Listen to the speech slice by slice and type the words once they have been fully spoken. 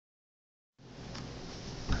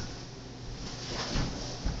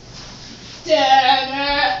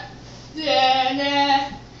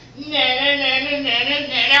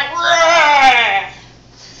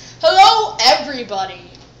Hello,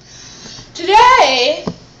 everybody. Today,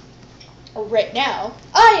 or right now,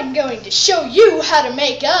 I am going to show you how to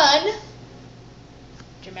make an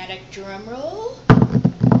dramatic drum roll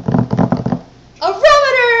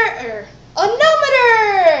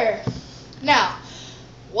aenometer. Now,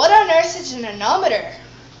 what on earth is an aenometer?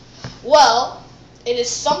 Well, it is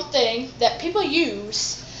something that people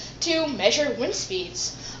use to measure wind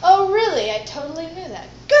speeds. Oh, really? I totally knew that.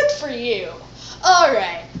 Good for you. All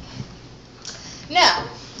right. Now,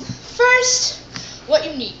 first, what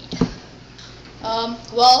you need.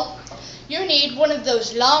 Well, you need one of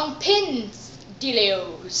those long pin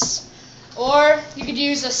dealios, or you could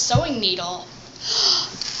use a sewing needle.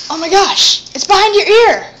 Oh my gosh, it's behind your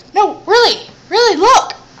ear. No, really,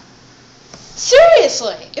 look.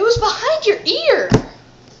 Seriously, it was behind your ear.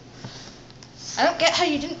 I don't get how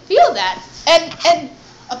you didn't feel that. And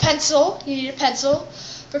a pencil. You need a pencil,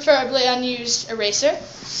 preferably unused eraser.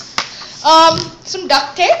 Some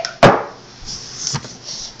duct tape.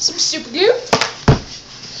 Some super glue.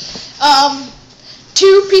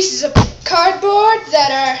 2 pieces of cardboard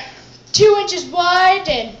that are 2 inches wide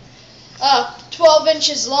and 12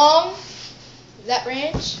 inches long. That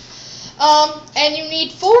range. And you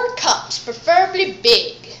need 4 cups, preferably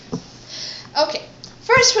big. Okay,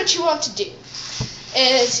 first what you want to do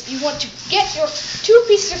is you want to get your 2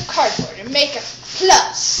 pieces of cardboard and make a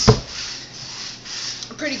plus.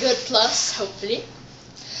 A pretty good plus, hopefully.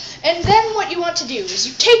 And then what you want to do is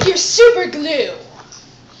you take your super glue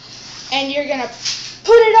and you're going to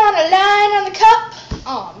put it on a line on the cup.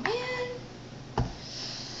 Oh man.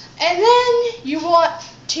 And then you want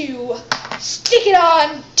to stick it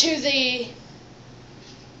on to the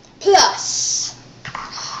plus,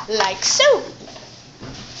 like so.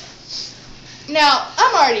 Now,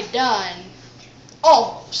 I'm already done,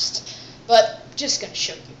 almost, but just going to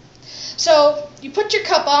show you. So, you put your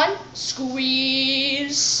cup on,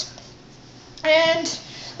 squeeze, and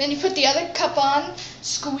then you put the other cup on,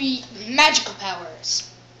 squeeze, magical powers.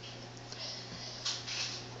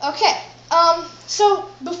 Okay, so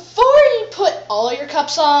before you put all your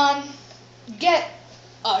cups on, get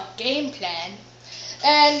a game plan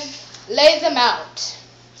and lay them out.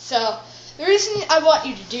 So, the reason I want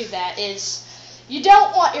you to do that is you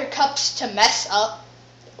don't want your cups to mess up,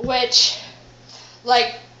 which,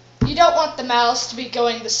 like, you don't want the mouths to be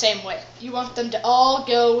going the same way. You want them to all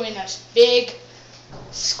go in a big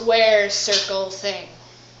square circle thing.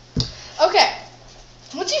 Okay,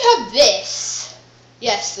 once you have this,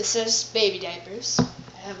 yes, this is baby diapers.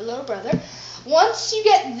 I have a little brother. Once you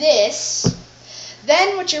get this,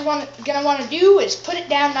 then what you're going to want to do is put it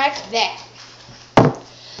down like that.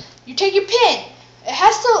 You take your pin.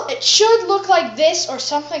 It should look like this or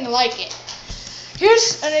something like it.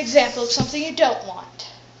 Here's an example of something you don't want.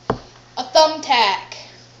 A thumbtack.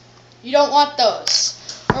 You don't want those.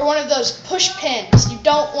 Or one of those push pins. You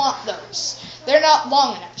don't want those. They're not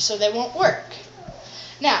long enough, so they won't work.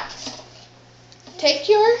 Now, take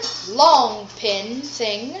your long pin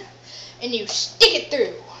thing and you stick it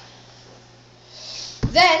through.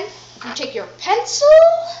 Then you take your pencil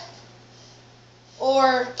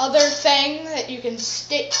or other thing that you can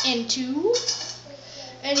stick into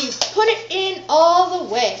and you put it in all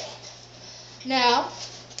the way. Now,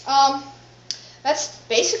 that's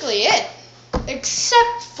basically it,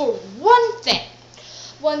 except for one thing,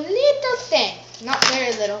 one little thing, not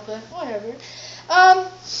very little, but whatever.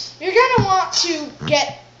 You're gonna want to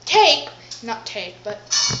get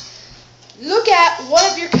look at one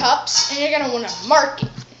of your cups and you're gonna want to mark it.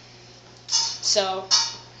 So,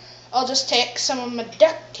 I'll just take some of my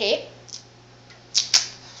duct tape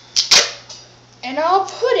and I'll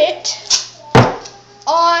put it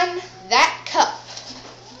on that cup.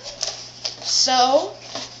 So,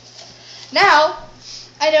 now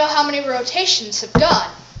I know how many rotations have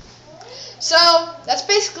gone. So, that's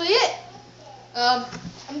basically it. I'm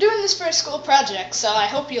doing this for a school project, so I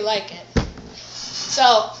hope you like it.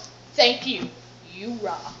 So, thank you. You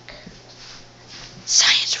rock.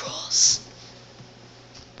 Science rules.